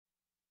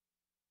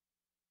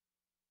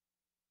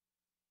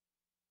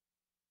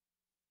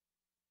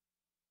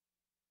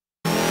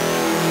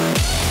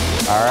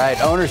All right,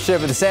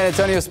 ownership of the San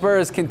Antonio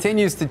Spurs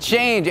continues to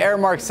change.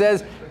 Aramark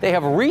says they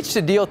have reached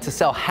a deal to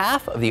sell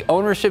half of the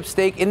ownership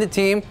stake in the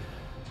team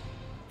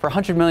for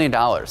 $100 million.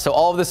 So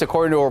all of this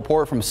according to a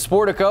report from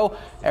Sportico.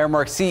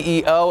 Aramark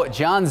CEO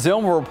John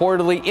Zillmer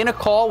reportedly in a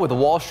call with a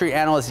Wall Street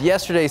analyst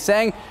yesterday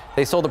saying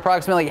they sold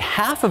approximately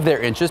half of their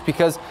interest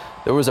because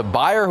there was a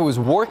buyer who was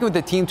working with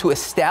the team to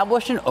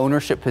establish an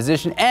ownership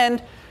position,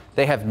 and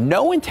they have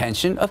no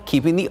intention of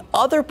keeping the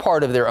other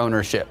part of their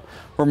ownership.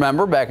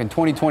 Remember, back in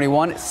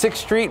 2021, 6th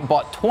Street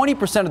bought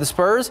 20% of the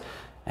Spurs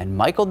and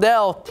Michael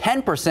Dell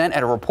 10%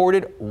 at a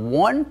reported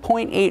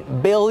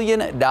 $1.8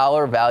 billion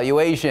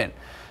valuation.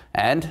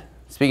 And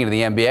speaking of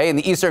the NBA, in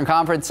the Eastern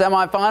Conference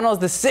semifinals,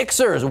 the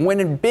Sixers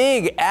winning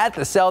big at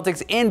the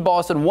Celtics in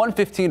Boston,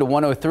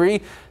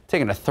 115-103,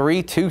 taking a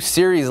 3-2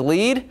 series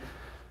lead.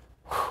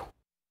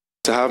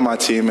 To have my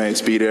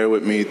teammates be there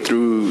with me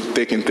through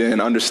thick and thin,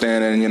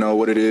 understanding,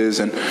 what it is,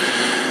 and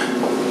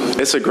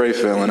it's a great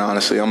feeling,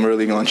 honestly. I'm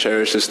really going to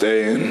cherish this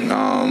day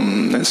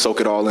and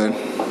soak it all in.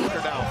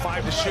 Now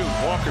 5 to shoot.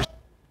 Walker.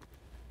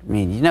 I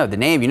mean, you know the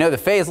name, you know the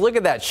face. Look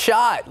at that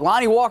shot.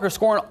 Lonnie Walker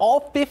scoring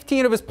all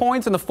 15 of his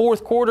points in the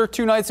fourth quarter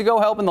 2 nights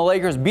ago, helping the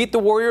Lakers beat the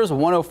Warriors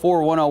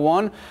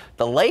 104-101.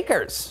 The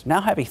Lakers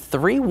now have a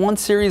 3-1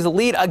 series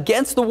lead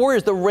against the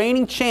Warriors, the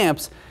reigning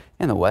champs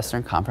in the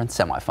Western Conference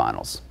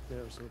semifinals.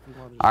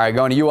 All right,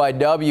 going to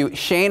UIW,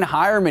 Shane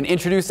Hireman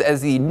introduced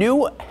as the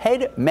new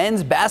head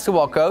men's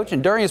basketball coach,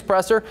 and during his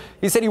presser,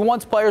 he said he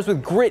wants players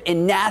with grit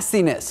and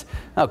nastiness.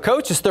 Now,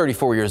 Coach is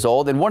 34 years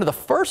old, and one of the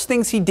first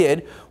things he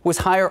did was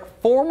hire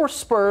former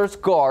Spurs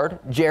guard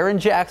Jaren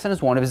Jackson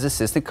as one of his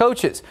assistant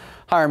coaches.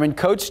 Hireman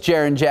coached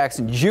Jaren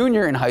Jackson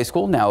Jr. in high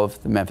school, now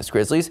of the Memphis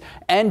Grizzlies,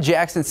 and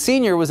Jackson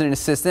Sr. was an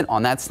assistant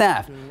on that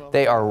staff.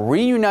 They are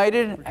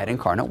reunited at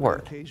Incarnate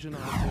Word.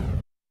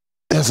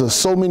 There's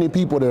so many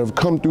people that have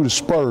come through the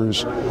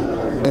Spurs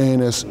and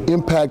it's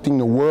impacting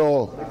the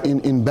world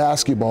in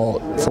basketball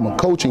from a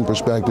coaching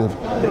perspective,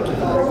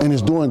 and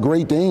it's doing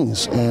great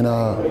things. And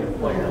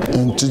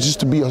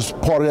to be a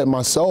part of that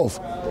myself,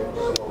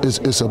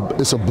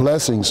 it's a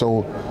blessing.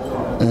 So,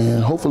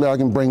 and hopefully I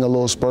can bring a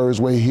little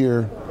Spurs way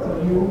here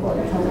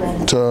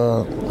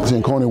to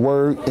Incarnate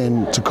Word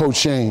and to Coach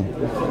Shane,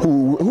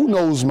 who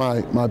knows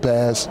my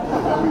past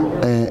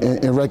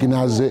and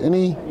recognizes it, and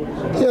he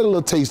had a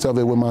little taste of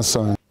it with my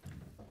son.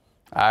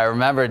 I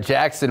remember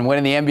Jackson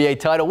winning the NBA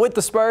title with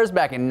the Spurs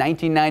back in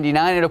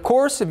 1999. And of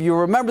course, if you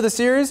remember the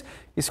series,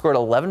 he scored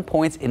 11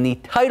 points in the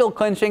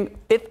title-clinching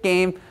 5th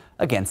game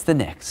against the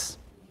Knicks.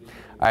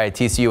 All right,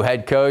 TCU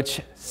head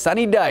coach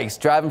Sonny Dykes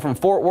driving from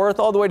Fort Worth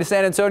all the way to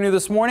San Antonio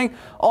this morning,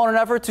 all in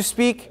an effort to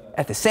speak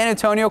at the San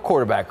Antonio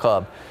Quarterback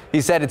Club.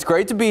 He said it's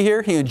great to be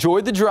here. He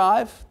enjoyed the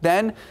drive.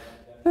 Then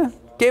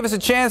gave us a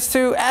chance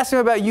to ask him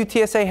about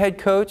UTSA head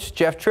coach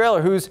Jeff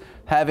Traylor, who's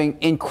having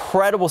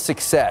incredible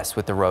success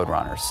with the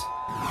Roadrunners.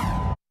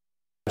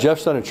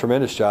 Jeff's done a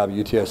tremendous job at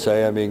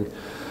UTSA. I mean,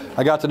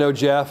 I got to know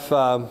Jeff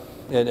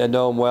and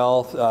know him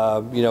well.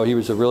 He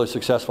was a really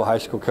successful high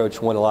school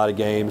coach, won a lot of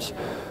games.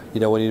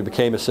 When he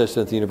became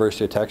assistant at the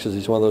University of Texas,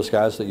 he's one of those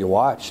guys that you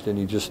watched and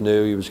you just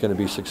knew he was going to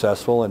be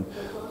successful. And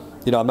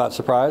I'm not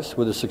surprised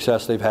with the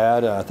success they've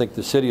had. I think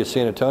the city of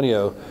San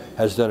Antonio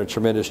has done a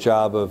tremendous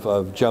job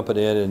of jumping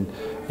in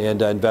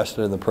and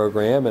investing in the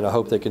program, and I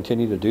hope they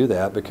continue to do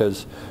that,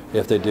 because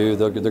if they do,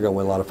 they're going to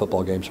win a lot of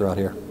football games around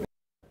here.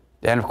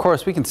 And of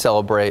course, we can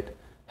celebrate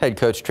head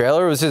coach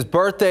Traylor. It was his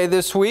birthday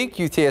this week.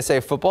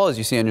 UTSA football, as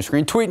you see on your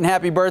screen, tweeting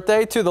happy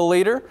birthday to the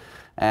leader,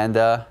 and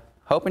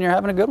hoping you're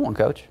having a good one,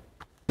 Coach.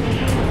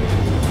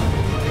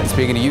 And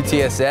speaking of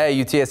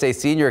UTSA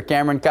senior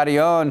Cameron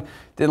Carrion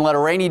didn't let a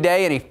rainy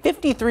day and a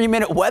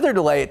 53-minute weather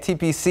delay at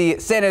TPC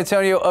San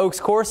Antonio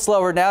Oaks course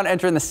slow her down,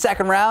 entering the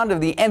second round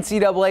of the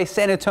NCAA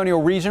San Antonio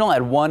Regional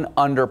at 1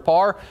 under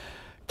par.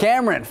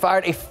 Cameron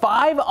fired a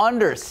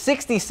 5-under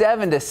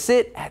 67 to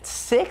sit at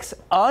 6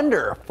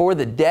 under for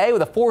the day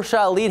with a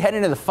 4-shot lead heading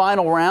into the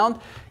final round.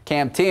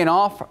 Cam teeing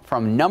off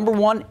from number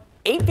 1,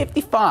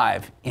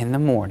 8:55 in the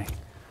morning.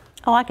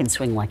 Oh, I can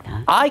swing like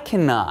that. I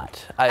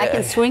cannot. I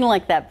can swing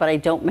like that, but I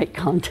don't make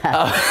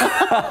contact.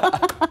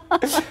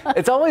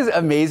 It's always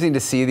amazing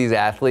to see these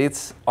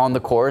athletes on the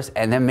course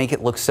and then make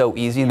it look so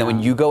easy. And then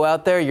when you go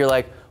out there, you're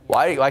like,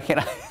 why can't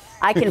I?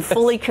 I can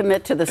fully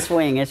commit to the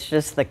swing. It's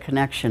just the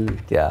connection.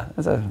 Yeah,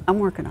 that's I'm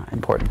working on it.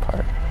 Important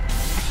part.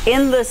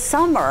 In the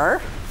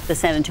summer, the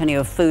San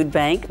Antonio Food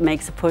Bank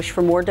makes a push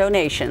for more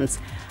donations.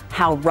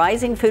 How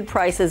rising food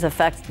prices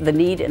affect the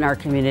need in our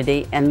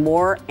community, and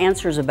more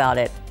answers about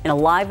it in a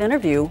live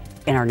interview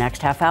in our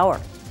next half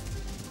hour.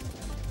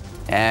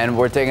 And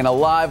we're taking a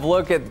live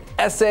look at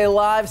SA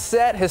Live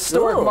set,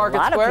 historic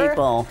Market Square. A lot of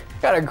people.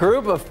 Got a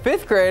group of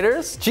 5th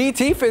graders,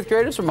 GT 5th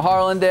graders from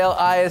Harlandale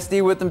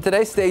ISD with them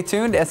today. Stay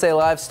tuned. SA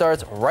Live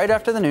starts right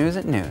after the news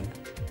at noon.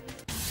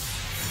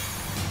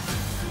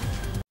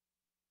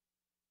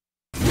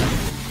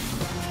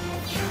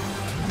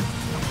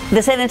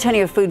 The San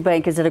Antonio Food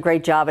Bank has done a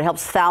great job. It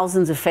helps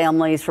thousands of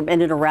families from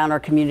in and around our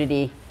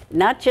community,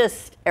 not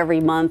just every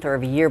month or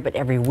every year, but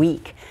every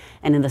week.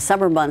 And in the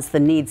summer months, the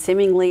need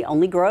seemingly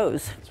only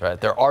grows. That's right.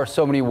 There are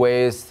so many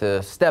ways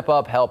to step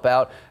up, help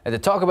out, and to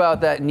talk about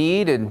that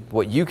need and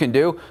what you can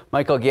do.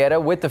 Michael Guerra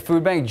with the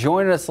Food Bank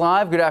joining us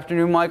live. Good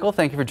afternoon, Michael.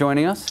 Thank you for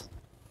joining us.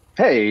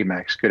 Hey,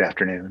 Max. Good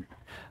afternoon.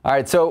 All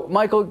right. So,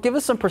 Michael, give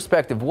us some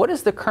perspective. What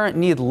does the current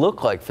need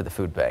look like for the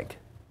Food Bank?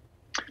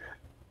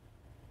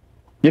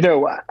 You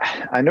know,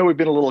 I know we've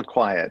been a little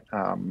quiet,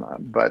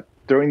 but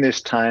during this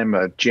time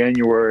of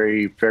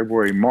January,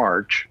 February,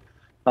 March,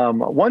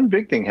 one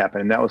big thing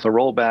happened, and that was a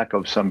rollback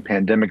of some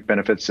pandemic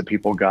benefits that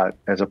people got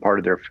as a part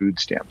of their food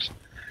stamps.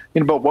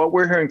 But what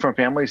we're hearing from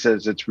families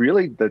is it's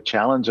really the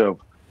challenge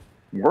of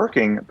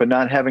working but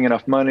not having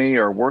enough money,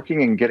 or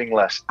working and getting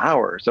less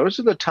hours. Those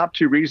are the top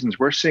two reasons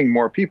we're seeing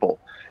more people.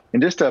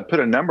 And just to put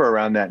a number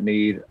around that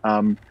need,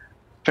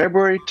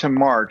 February to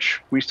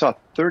March, we saw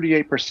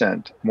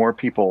 38% more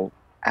people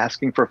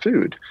asking for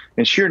food.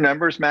 In sheer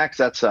numbers, Max,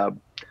 that's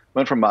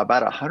went from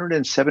about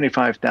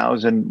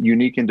 175,000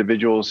 unique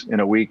individuals in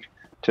a week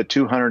to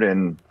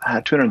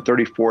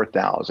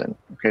 234,000.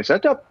 Okay, so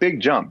that's a big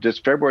jump,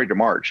 just February to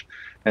March.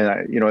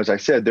 And as I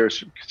said,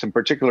 there's some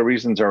particular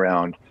reasons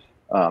around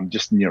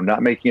just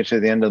not making it to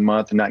the end of the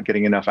month and not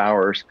getting enough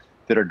hours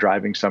that are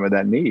driving some of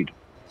that need.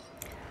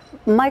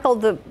 Michael,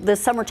 the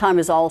summertime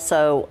is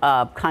also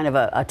kind of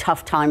a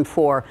tough time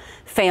for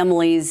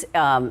families.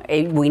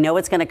 We know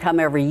it's going to come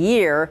every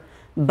year,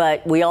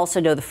 but we also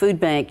know the food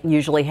bank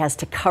usually has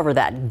to cover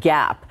that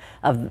gap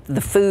of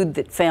the food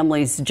that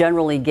families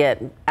generally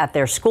get at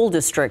their school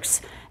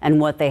districts and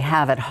what they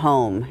have at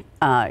home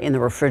in the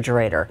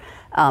refrigerator.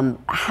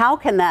 How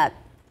can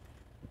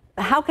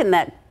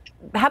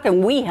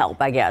we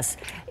help, I guess,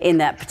 in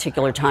that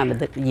particular time of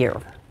the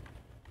year?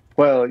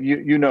 Well,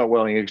 you know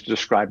well, you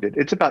described it.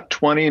 It's about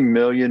 20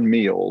 million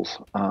meals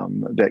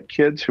that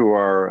kids who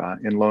are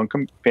in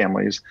low-income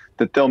families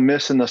that they'll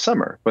miss in the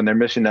summer when they're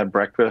missing that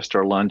breakfast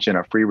or lunch in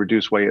a free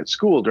reduced way at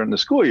school during the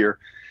school year.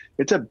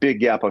 It's a big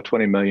gap of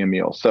 20 million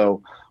meals.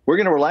 So we're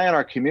going to rely on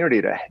our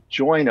community to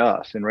join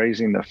us in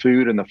raising the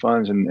food and the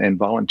funds and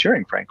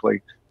volunteering,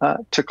 frankly,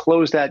 to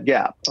close that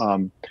gap.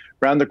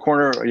 Around the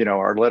corner,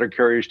 our letter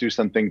carriers do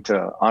something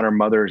to honor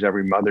mothers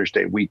every Mother's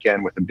Day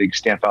weekend with a big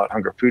Stamp Out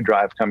Hunger food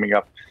drive coming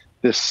up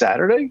this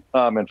Saturday.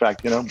 In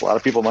fact, a lot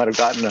of people might have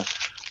gotten a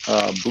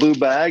blue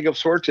bag of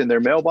sorts in their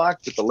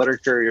mailbox that the letter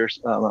carriers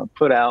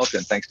put out,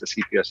 and thanks to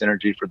CPS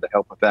Energy for the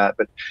help with that.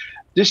 But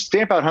just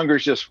Stamp Out Hunger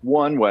is just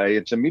one way.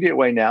 It's an immediate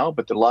way now,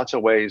 but there are lots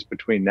of ways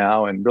between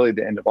now and really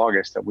the end of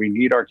August that we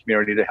need our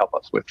community to help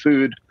us with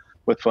food,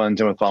 with funds,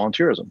 and with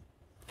volunteerism.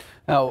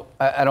 Now,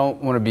 I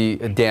don't want to be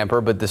a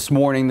damper, but this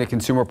morning the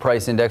Consumer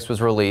Price Index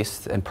was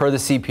released, and per the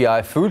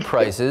CPI, food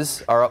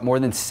prices are up more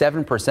than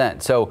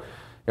 7%. So,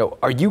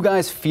 are you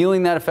guys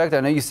feeling that effect? I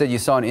know you said you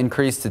saw an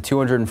increase to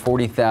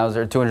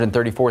 240,000 or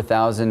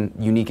 234,000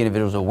 unique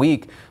individuals a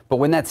week, but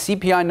when that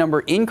CPI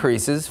number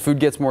increases, food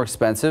gets more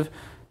expensive.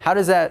 How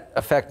does that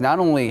affect not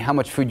only how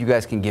much food you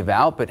guys can give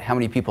out, but how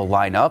many people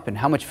line up and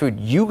how much food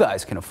you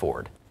guys can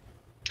afford?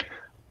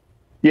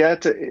 Yeah,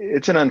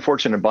 it's an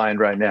unfortunate bind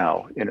right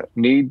now.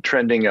 Need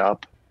trending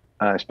up,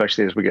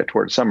 especially as we get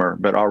towards summer,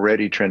 but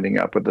already trending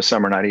up with the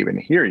summer not even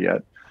here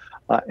yet.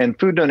 And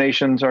food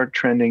donations are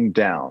trending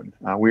down.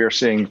 We are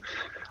seeing,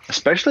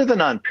 especially the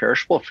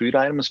non-perishable food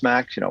items,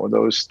 Max,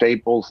 those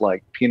staples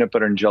like peanut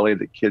butter and jelly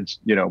that kids,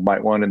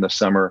 might want in the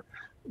summer,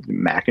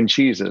 mac and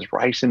cheeses,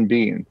 rice and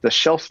beans, the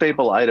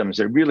shelf-stable items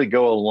that really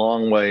go a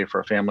long way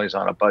for families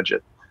on a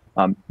budget.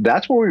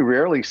 That's what we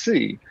rarely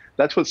see.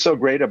 That's what's so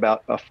great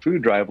about a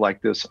food drive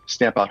like this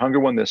Stamp Out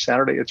Hunger one this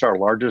Saturday. It's our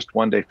largest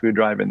one-day food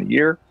drive in the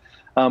year.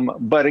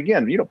 But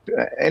again,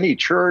 any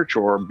church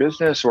or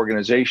business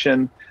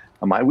organization,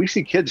 we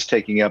see kids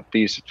taking up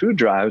these food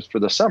drives for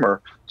the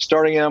summer,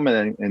 starting them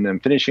and then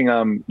finishing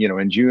them,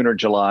 in June or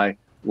July.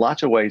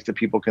 Lots of ways that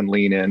people can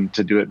lean in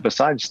to do it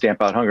besides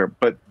Stamp Out Hunger,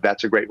 but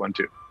that's a great one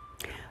too.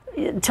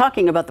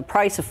 Talking about the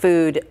price of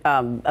food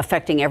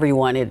affecting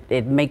everyone,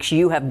 it makes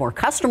you have more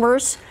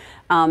customers,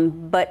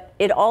 but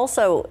it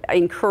also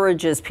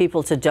encourages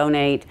people to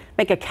donate,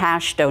 make a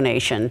cash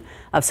donation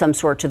of some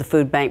sort to the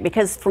food bank,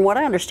 because from what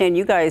I understand,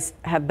 you guys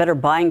have better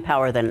buying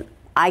power than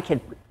I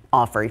could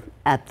offer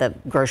at the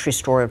grocery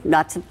store.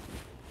 Not to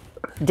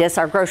diss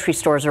our grocery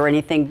stores or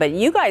anything, but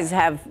you guys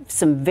have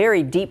some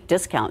very deep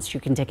discounts you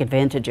can take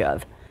advantage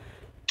of.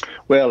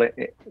 Well,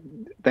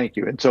 thank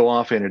you. And so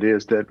often it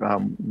is that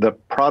the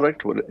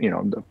product,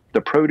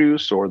 the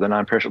produce or the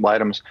non-perishable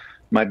items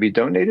might be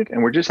donated,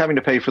 and we're just having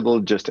to pay for the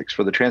logistics,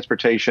 for the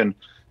transportation,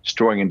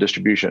 storing, and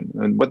distribution.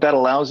 And what that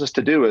allows us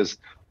to do is,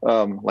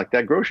 like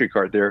that grocery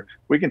cart there,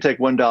 we can take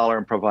 $1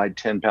 and provide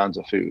 10 pounds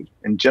of food.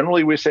 And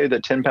generally we say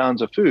that 10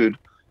 pounds of food,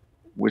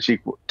 which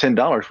equals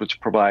 $10, which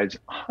provides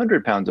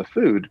 100 pounds of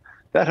food,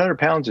 that 100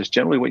 pounds is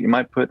generally what you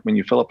might put when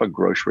you fill up a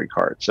grocery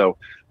cart. So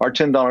our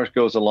 $10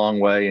 goes a long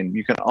way, and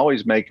you can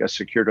always make a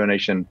secure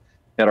donation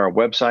at our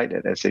website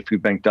at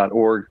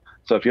safoodbank.org.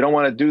 So if you don't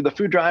want to do the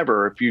food drive,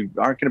 or if you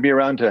aren't going to be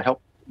around to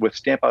help with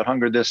Stamp Out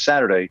Hunger this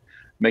Saturday,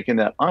 making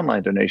that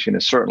online donation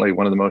is certainly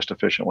one of the most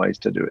efficient ways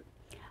to do it.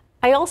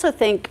 I also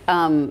think,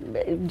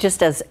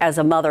 just as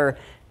a mother,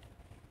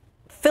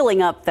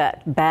 filling up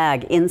that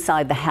bag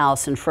inside the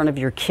house in front of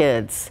your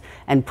kids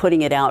and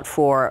putting it out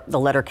for the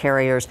letter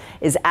carriers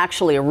is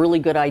actually a really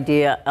good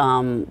idea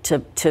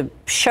to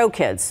show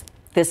kids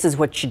this is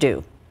what you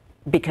do,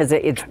 because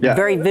it's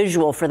very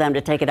visual for them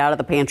to take it out of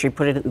the pantry,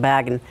 put it in the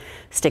bag, and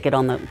stick it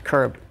on the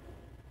curb.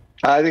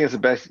 I think it's the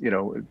best,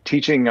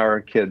 teaching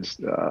our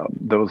kids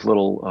those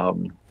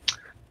little,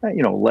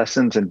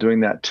 lessons and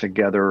doing that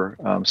together,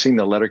 seeing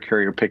the letter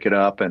carrier pick it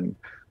up and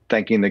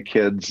thanking the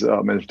kids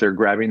if they're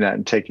grabbing that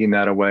and taking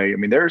that away. I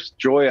mean, there's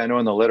joy, I know,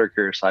 on the letter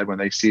carrier side when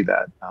they see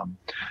that.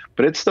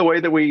 But it's the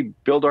way that we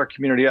build our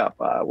community up.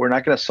 We're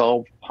not going to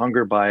solve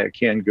hunger by a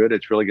canned good.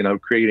 It's really going to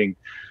creating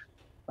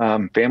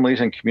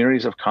families and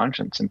communities of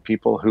conscience and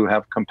people who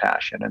have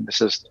compassion. And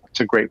it's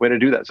a great way to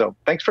do that. So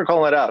thanks for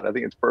calling that out. I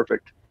think it's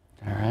perfect.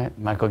 All right.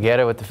 Michael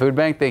Guerra with the Food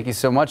Bank. Thank you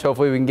so much.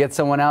 Hopefully we can get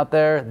someone out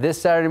there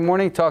this Saturday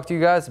morning, talk to you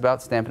guys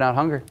about stamping out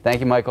hunger. Thank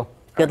you, Michael.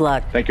 Good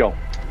luck. Thank you all.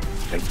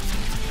 Thank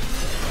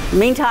you.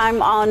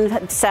 Meantime,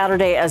 on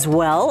Saturday as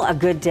well, a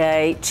good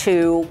day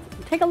to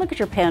take a look at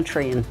your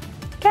pantry and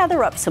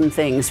gather up some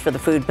things for the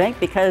food bank,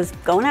 because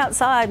going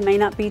outside may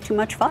not be too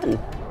much fun.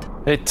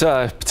 It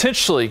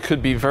potentially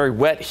could be very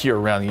wet here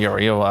around the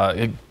area.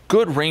 A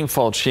good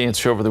rainfall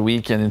chance over the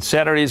weekend, and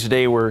Saturday's a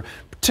day we're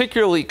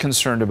particularly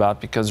concerned about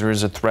because there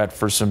is a threat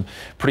for some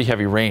pretty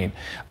heavy rain.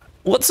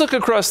 Let's look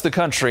across the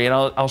country, and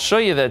I'll show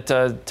you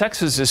that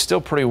Texas is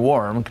still pretty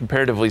warm,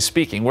 comparatively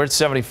speaking. We're at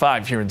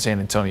 75 here in San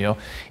Antonio,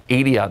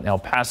 80 out in El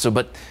Paso,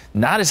 but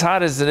not as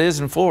hot as it is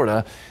in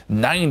Florida.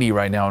 90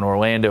 right now in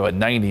Orlando, at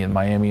 90 in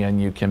Miami,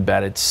 and you can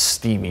bet it's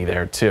steamy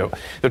there too.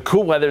 The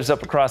cool weather's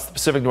up across the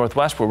Pacific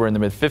Northwest, where we're in the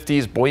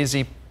mid-50s.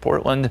 Boise,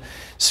 Portland,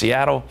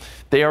 Seattle.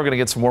 They are going to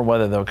get some more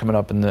weather, though, coming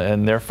up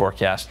in their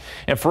forecast.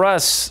 And for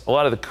us, a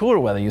lot of the cooler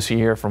weather you see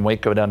here from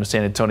Waco down to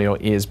San Antonio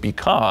is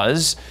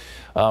because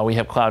we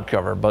have cloud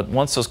cover. But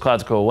once those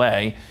clouds go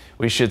away,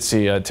 we should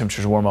see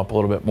temperatures warm up a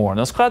little bit more. And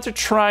those clouds are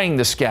trying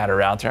to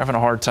scatter out. They're having a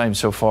hard time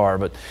so far,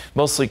 but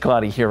mostly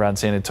cloudy here around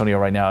San Antonio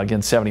right now.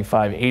 Again,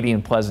 75, 80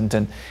 in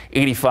Pleasanton,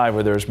 85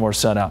 where there's more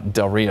sun out in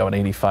Del Rio, and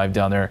 85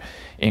 down there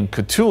in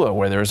Cotulla,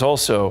 where there's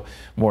also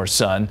more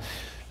sun.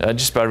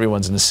 Just about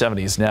everyone's in the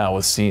 70s now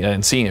with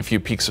seeing a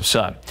few peaks of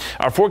sun.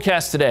 Our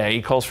forecast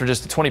today calls for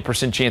just a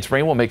 20% chance of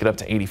rain. We'll make it up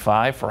to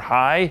 85 for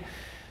high.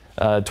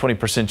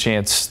 20%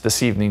 chance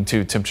this evening,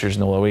 too. Temperatures in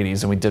the low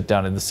 80s, and we dip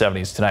down in the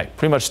 70s tonight.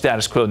 Pretty much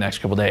status quo the next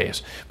couple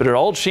days. But it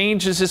all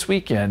changes this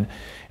weekend,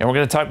 and we're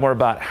going to talk more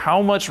about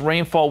how much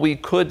rainfall we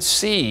could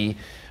see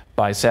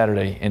by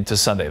Saturday into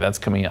Sunday. That's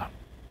coming up.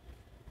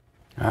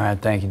 All right,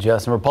 thank you,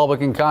 Justin.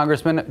 Republican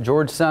Congressman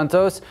George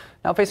Santos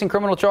now facing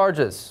criminal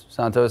charges.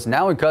 Santos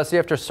now in custody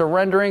after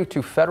surrendering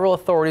to federal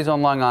authorities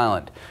on Long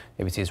Island.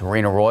 ABC's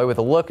Marina Roy with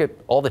a look at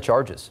all the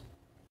charges.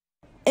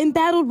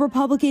 Embattled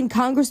Republican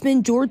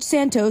Congressman George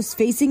Santos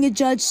facing a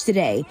judge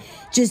today,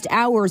 just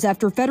hours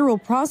after federal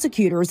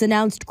prosecutors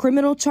announced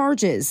criminal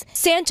charges.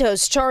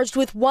 Santos charged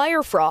with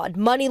wire fraud,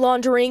 money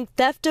laundering,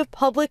 theft of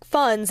public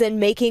funds, and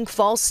making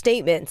false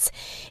statements.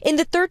 In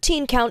the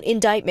 13-count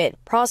indictment,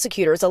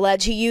 prosecutors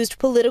allege he used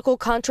political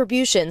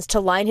contributions to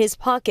line his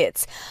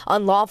pockets,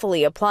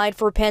 unlawfully applied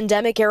for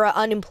pandemic-era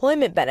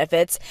unemployment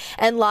benefits,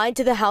 and lied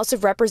to the House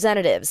of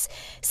Representatives.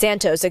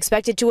 Santos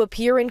expected to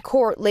appear in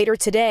court later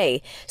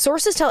today.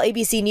 Sources tell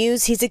ABC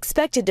News he's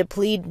expected to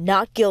plead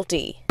not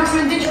guilty.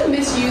 Congressman, did you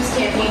misuse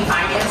campaign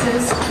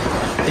finances?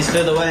 Please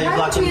clear the way.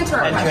 Blocking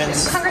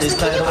entrance. Please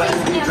clear the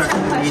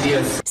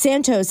way.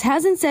 Santos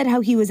hasn't said how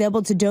he was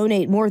able to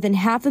donate more than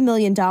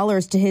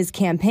 $500,000 to his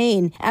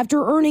campaign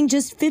after earning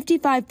just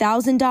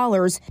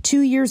 $55,000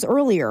 2 years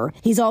earlier.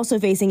 He's also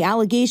facing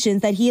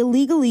allegations that he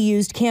illegally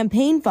used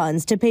campaign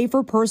funds to pay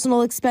for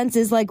personal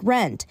expenses like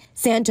rent.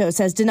 Santos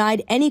has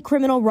denied any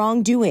criminal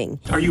wrongdoing.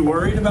 Are you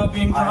worried about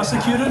being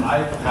prosecuted? I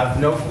have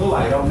no clue.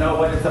 I don't know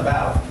what it's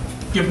about.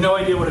 You have no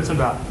idea what it's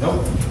about?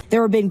 Nope.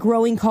 There have been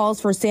growing calls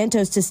for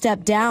Santos to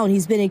step down.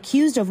 He's been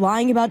accused of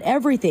lying about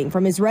everything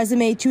from his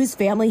resume to his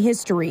family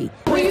history.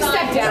 Will you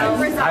step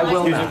down? I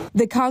will not.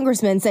 The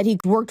congressman said he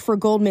worked for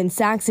Goldman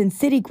Sachs and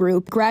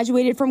Citigroup,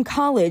 graduated from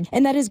college,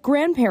 and that his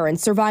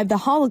grandparents survived the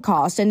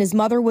Holocaust and his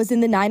mother was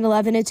in the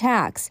 9/11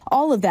 attacks.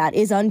 All of that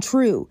is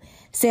untrue.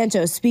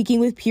 Santos speaking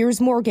with Piers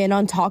Morgan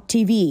on Talk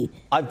TV.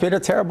 I've been a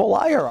terrible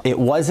liar. It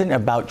wasn't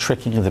about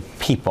tricking the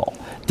people.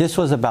 This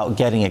was about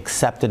getting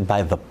accepted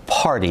by the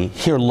party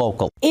here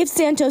local. If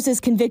Santos is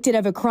convicted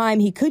of a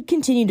crime, he could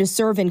continue to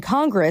serve in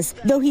Congress,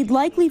 though he'd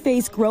likely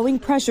face growing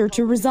pressure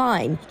to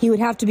resign. He would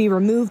have to be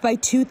removed by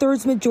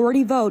 2/3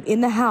 majority vote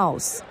in the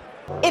House.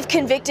 If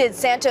convicted,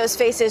 Santos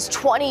faces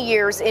 20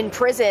 years in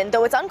prison,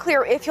 though it's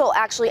unclear if he'll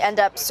actually end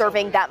up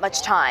serving that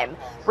much time.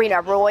 Rena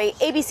Roy,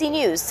 ABC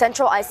News,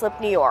 Central Islip,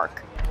 New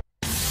York.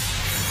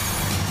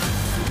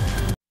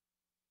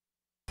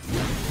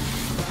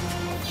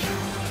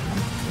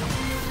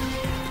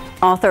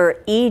 Author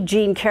E.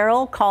 Jean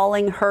Carroll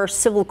calling her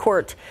civil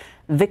court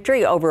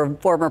victory over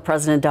former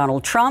President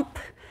Donald Trump.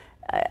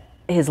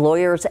 His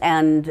lawyers,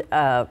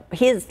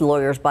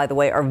 by the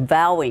way, are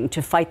vowing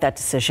to fight that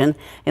decision.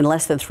 In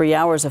less than 3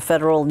 hours, a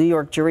federal New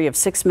York jury of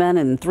 6 men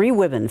and 3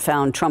 women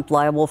found Trump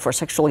liable for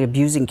sexually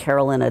abusing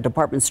Carol in a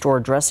department store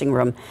dressing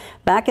room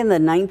back in the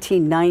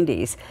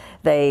 1990s.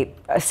 They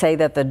say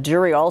that the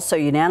jury also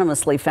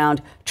unanimously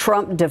found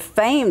Trump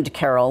defamed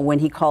Carol when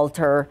he called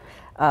her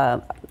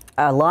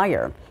a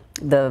liar.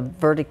 The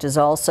verdict is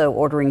also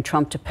ordering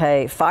Trump to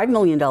pay $5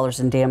 million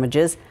in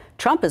damages.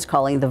 Trump is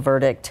calling the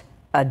verdict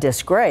a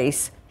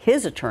disgrace.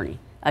 His attorney,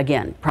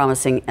 again,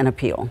 promising an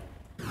appeal.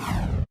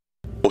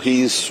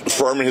 He's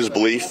firm in his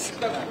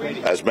belief,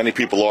 as many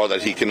people are,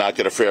 that he cannot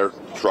get a fair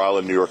trial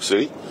in New York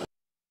City.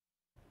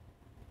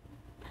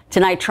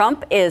 Tonight,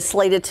 Trump is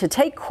slated to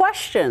take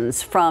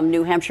questions from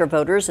New Hampshire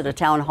voters at a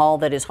town hall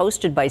that is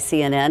hosted by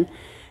CNN.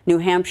 New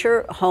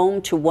Hampshire,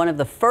 home to one of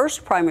the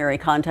first primary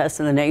contests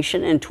in the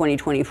nation in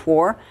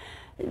 2024.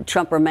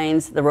 Trump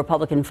remains the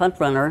Republican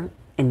frontrunner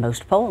in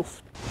most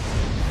polls.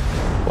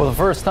 Well, the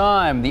first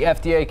time the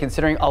FDA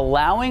considering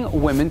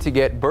allowing women to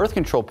get birth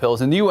control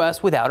pills in the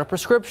U.S. without a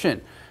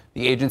prescription.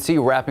 The agency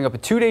wrapping up a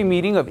 2-day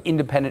meeting of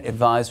independent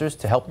advisors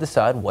to help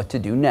decide what to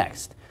do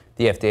next.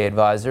 The FDA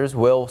advisors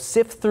will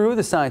sift through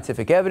the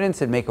scientific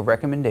evidence and make a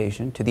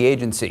recommendation to the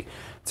agency.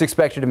 It's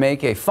expected to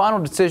make a final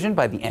decision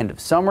by the end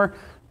of summer.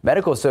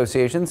 Medical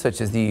associations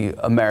such as the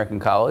American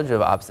College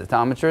of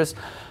Optometrists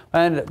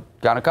and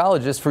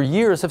Gynecologists for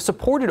years have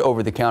supported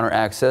over-the-counter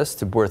access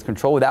to birth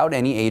control without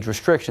any age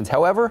restrictions.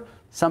 However,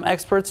 some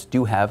experts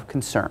do have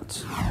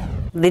concerns.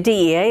 The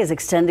DEA is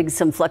extending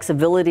some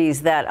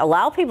flexibilities that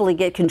allow people to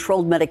get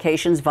controlled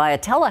medications via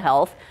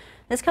telehealth.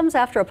 This comes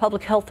after a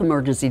public health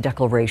emergency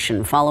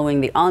declaration following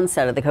the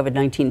onset of the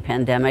COVID-19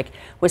 pandemic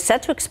was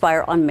set to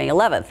expire on May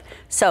 11th.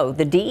 So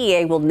the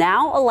DEA will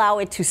now allow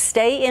it to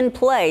stay in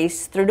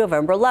place through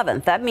November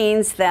 11th. That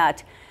means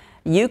that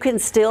you can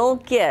still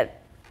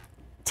get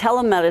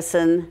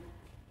telemedicine,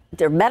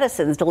 their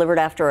medicines delivered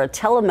after a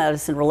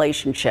telemedicine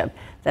relationship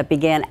that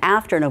began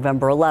after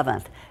November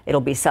 11th.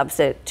 It'll be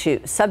subject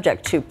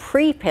to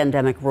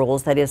pre-pandemic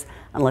rules, that is,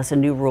 unless a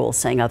new rule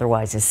saying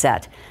otherwise is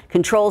set.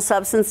 Controlled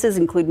substances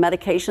include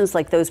medications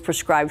like those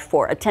prescribed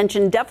for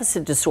attention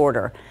deficit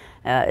disorder,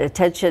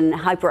 attention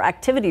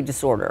hyperactivity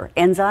disorder,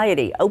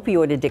 anxiety,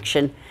 opioid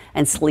addiction,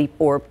 and sleep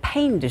or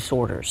pain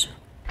disorders.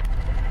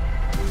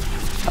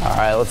 All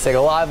right, let's take a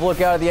live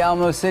look out at the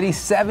Alamo City.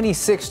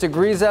 76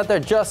 degrees out there.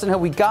 Justin, have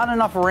we gotten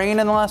enough rain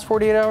in the last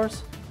 48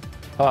 hours?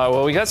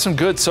 Well, we got some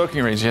good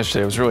soaking rains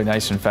yesterday. It was really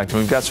nice, in fact, and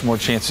we've got some more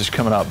chances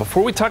coming up.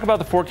 Before we talk about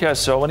the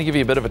forecast, so I want to give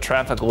you a bit of a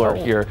traffic alert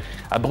here.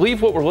 I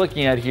believe what we're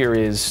looking at here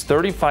is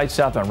 35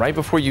 southbound, right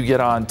before you get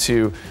on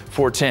to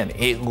 410.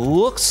 It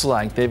looks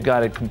like they've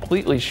got it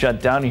completely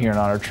shut down here, and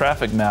on our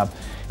traffic map,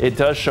 it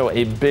does show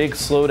a big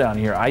slowdown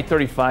here.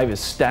 I-35 is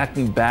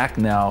stacking back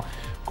now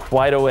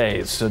quite a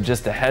ways, so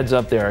just a heads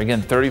up there.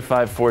 Again,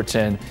 35,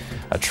 410,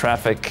 a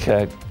traffic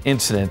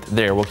incident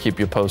there. We'll keep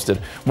you posted.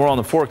 More on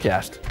the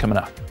forecast coming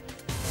up.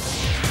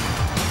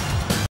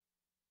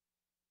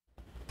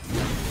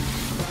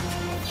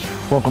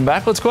 Welcome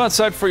back. Let's go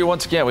outside for you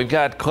once again. We've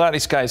got cloudy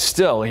skies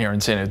still here in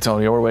San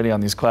Antonio. We're waiting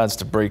on these clouds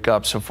to break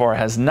up. So far, it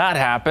has not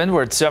happened.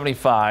 We're at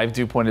 75.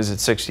 Dew point is at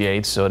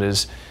 68, so it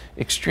is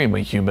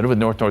extremely humid with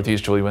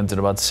north-northeasterly winds at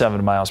about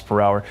 7 miles per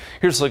hour.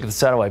 Here's a look at the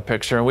satellite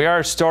picture, and we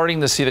are starting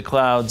to see the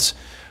clouds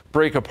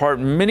break apart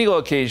in many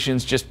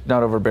locations, just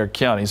not over Bexar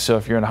County. So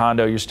if you're in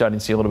Hondo, you're starting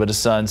to see a little bit of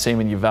sun.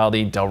 Same in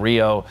Uvalde, Del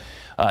Rio,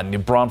 New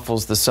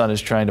Braunfels, the sun is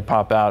trying to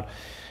pop out.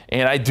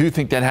 And I do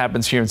think that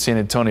happens here in San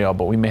Antonio,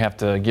 but we may have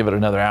to give it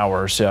another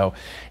hour or so.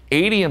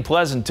 80 in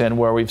Pleasanton,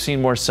 where we've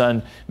seen more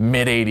sun,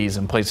 mid-80s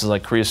in places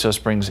like Creosote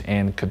Springs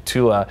and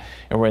Cotulla.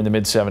 And we're in the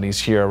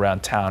mid-70s here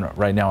around town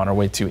right now on our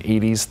way to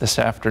 80s this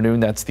afternoon.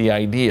 That's the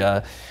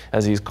idea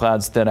as these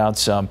clouds thin out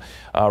some.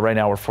 Right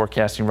now we're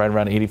forecasting right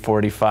around 84,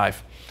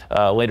 85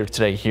 later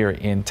today here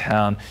in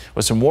town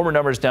with some warmer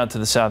numbers down to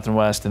the south and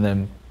west. And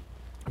then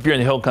if you're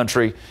in the hill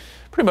country,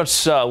 pretty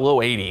much low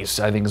 80s,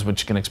 I think, is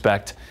what you can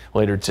expect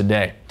later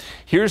today.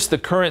 Here's the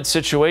current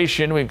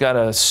situation. We've got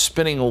a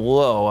spinning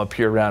low up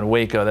here around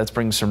Waco. That's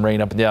bringing some rain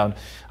up and down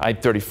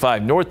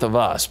I-35 north of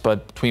us,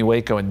 but between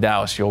Waco and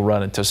Dallas, you'll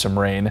run into some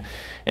rain.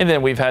 And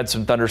then we've had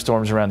some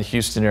thunderstorms around the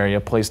Houston area,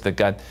 a place that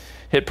got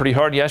hit pretty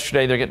hard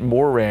yesterday. They're getting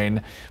more rain,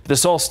 but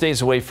this all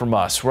stays away from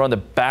us. We're on the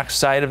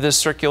backside of this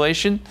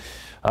circulation.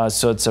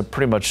 So it's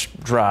pretty much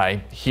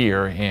dry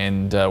here,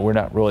 and we're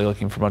not really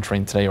looking for much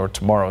rain today or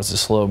tomorrow as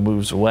this low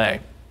moves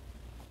away.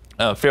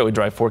 Fairly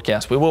dry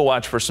forecast. We will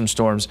watch for some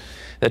storms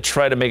that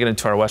try to make it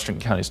into our western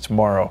counties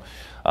tomorrow,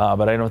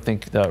 but I don't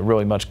think that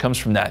really much comes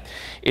from that.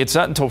 It's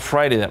not until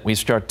Friday that we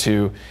start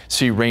to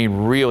see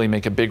rain really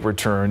make a big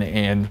return,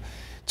 and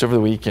it's over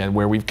the weekend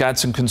where we've got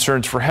some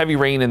concerns for heavy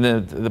rain and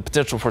the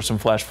potential for some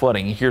flash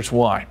flooding. Here's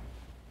why.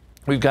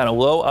 We've got a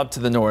low up to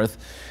the north.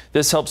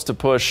 This helps to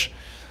push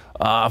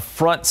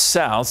front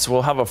south, so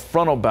we'll have a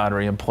frontal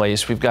boundary in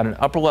place. We've got an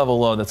upper level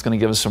low that's going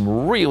to give us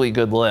some really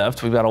good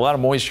lift. We've got a lot of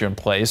moisture in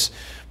place.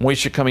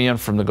 Moisture coming in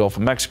from the Gulf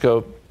of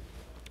Mexico,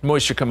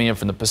 moisture coming in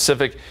from the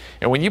Pacific.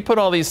 And when you put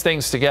all these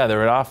things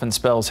together, it often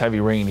spells heavy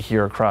rain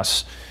here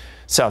across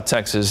South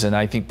Texas, and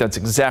I think that's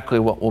exactly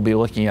what we'll be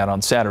looking at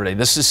on Saturday.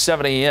 This is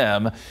 7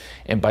 a.m.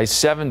 and by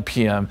 7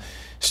 p.m.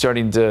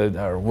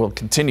 we'll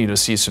continue to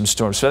see some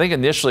storms. So I think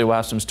initially we'll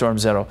have some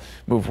storms that'll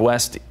move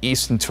west,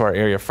 east into our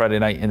area Friday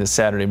night into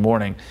Saturday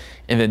morning.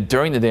 And then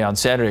during the day on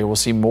Saturday, we'll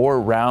see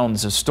more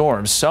rounds of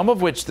storms, some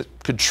of which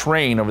could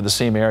train over the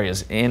same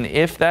areas. And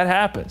if that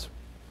happens,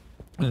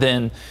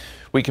 then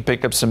we could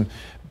pick up some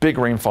big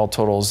rainfall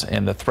totals,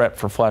 and the threat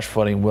for flash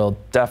flooding will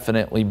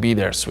definitely be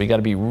there. So we got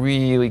to be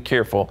really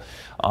careful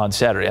on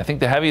Saturday. I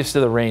think the heaviest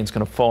of the rain is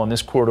going to fall in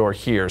this corridor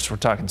here. So we're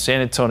talking San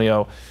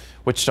Antonio,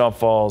 Wichita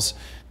Falls,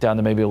 down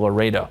to maybe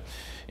Laredo.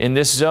 In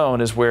this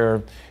zone is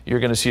where you're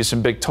going to see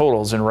some big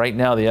totals, and right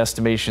now the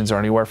estimations are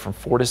anywhere from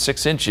 4 to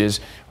 6 inches,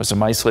 with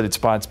some isolated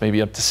spots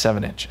maybe up to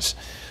 7 inches.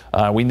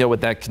 We know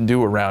what that can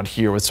do around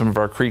here with some of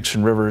our creeks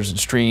and rivers and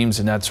streams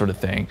and that sort of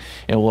thing,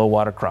 and low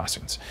water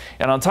crossings.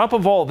 And on top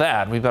of all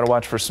that, we've got to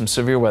watch for some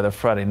severe weather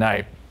Friday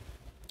night.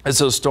 As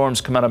those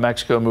storms come out of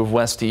Mexico, move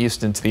west to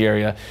east into the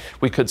area,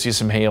 we could see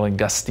some hail and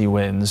gusty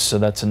winds. So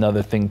that's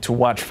another thing to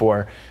watch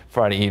for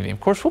Friday evening. Of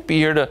course, we'll be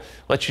here to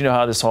let you know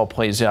how this all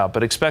plays out,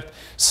 but expect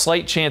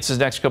slight chances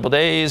next couple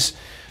days,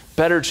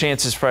 better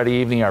chances Friday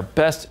evening, our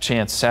best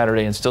chance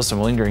Saturday, and still some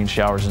lingering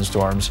showers and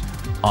storms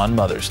on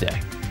Mother's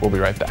Day. We'll be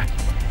right back.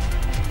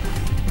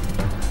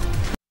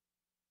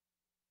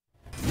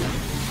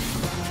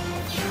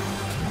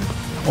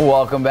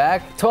 Welcome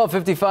back.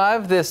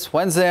 12:55 this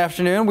Wednesday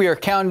afternoon. We are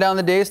counting down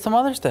the days to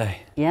Mother's Day.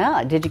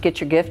 Yeah. Did you get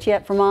your gift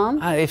yet for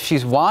Mom? If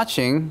she's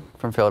watching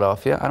from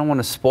Philadelphia, I don't want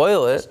to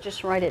spoil it.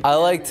 Just write it down. I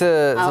like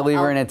to leave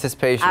her in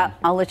anticipation.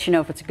 I'll let you know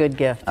if it's a good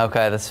gift.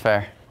 Okay, that's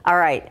fair. All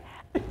right.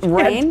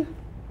 Rain.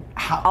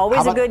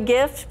 Always a good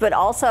gift, but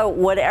also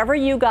whatever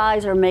you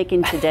guys are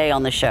making today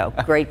on the show,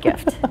 great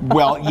gift.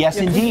 Well, yes,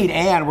 indeed.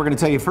 And we're going to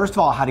tell you, first of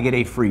all, how to get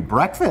a free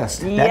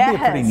breakfast. That'd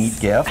be a pretty neat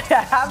gift.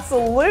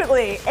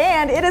 Absolutely.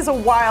 And it is a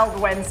Wild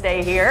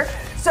Wednesday here.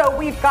 So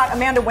we've got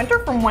Amanda Winter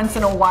from Once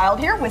in a Wild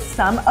here with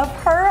some of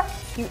her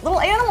cute little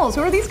animals.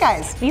 Who are these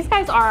guys? These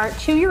guys are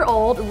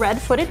 2-year-old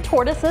red-footed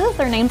tortoises.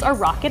 Their names are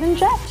Rocket and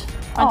Jet.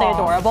 Aren't they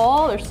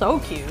adorable? They're so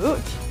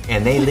cute.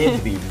 And they live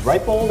to be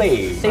ripe old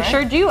age. They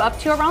sure do, up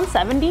to around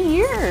 70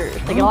 years.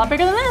 They get a lot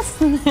bigger than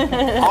this.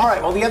 All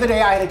right, well, the other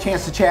day I had a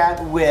chance to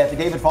chat with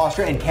David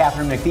Foster and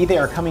Catherine McPhee. They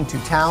are coming to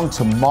town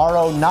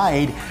tomorrow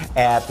night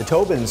at the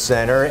Tobin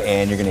Center,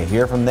 and you're going to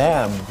hear from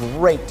them.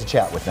 Great to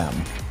chat with them.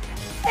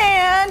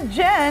 And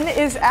Jen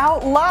is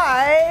out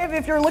live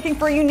if you're looking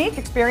for a unique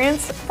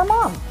experience for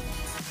Mom.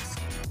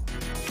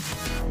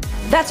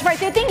 That's right,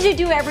 there are things you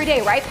do every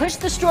day, right? Push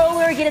the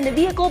stroller, get in the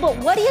vehicle, but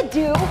what do you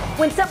do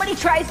when somebody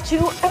tries to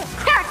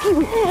attack you?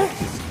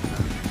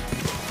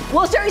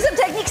 We'll show you some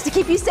techniques to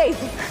keep you safe.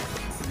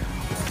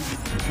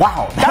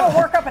 Wow. That'll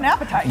work up an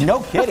appetite.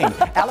 No kidding.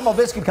 Alamo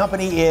Biscuit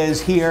Company is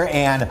here,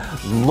 and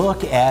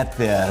look at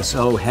this.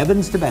 Oh,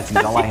 heavens to Betsy,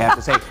 is all I have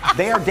to say.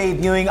 They are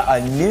debuting a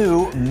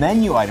new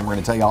menu item. We're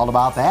going to tell you all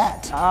about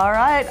that. All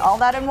right, all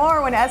that and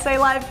more when SA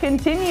Live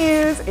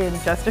continues in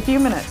just a few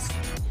minutes.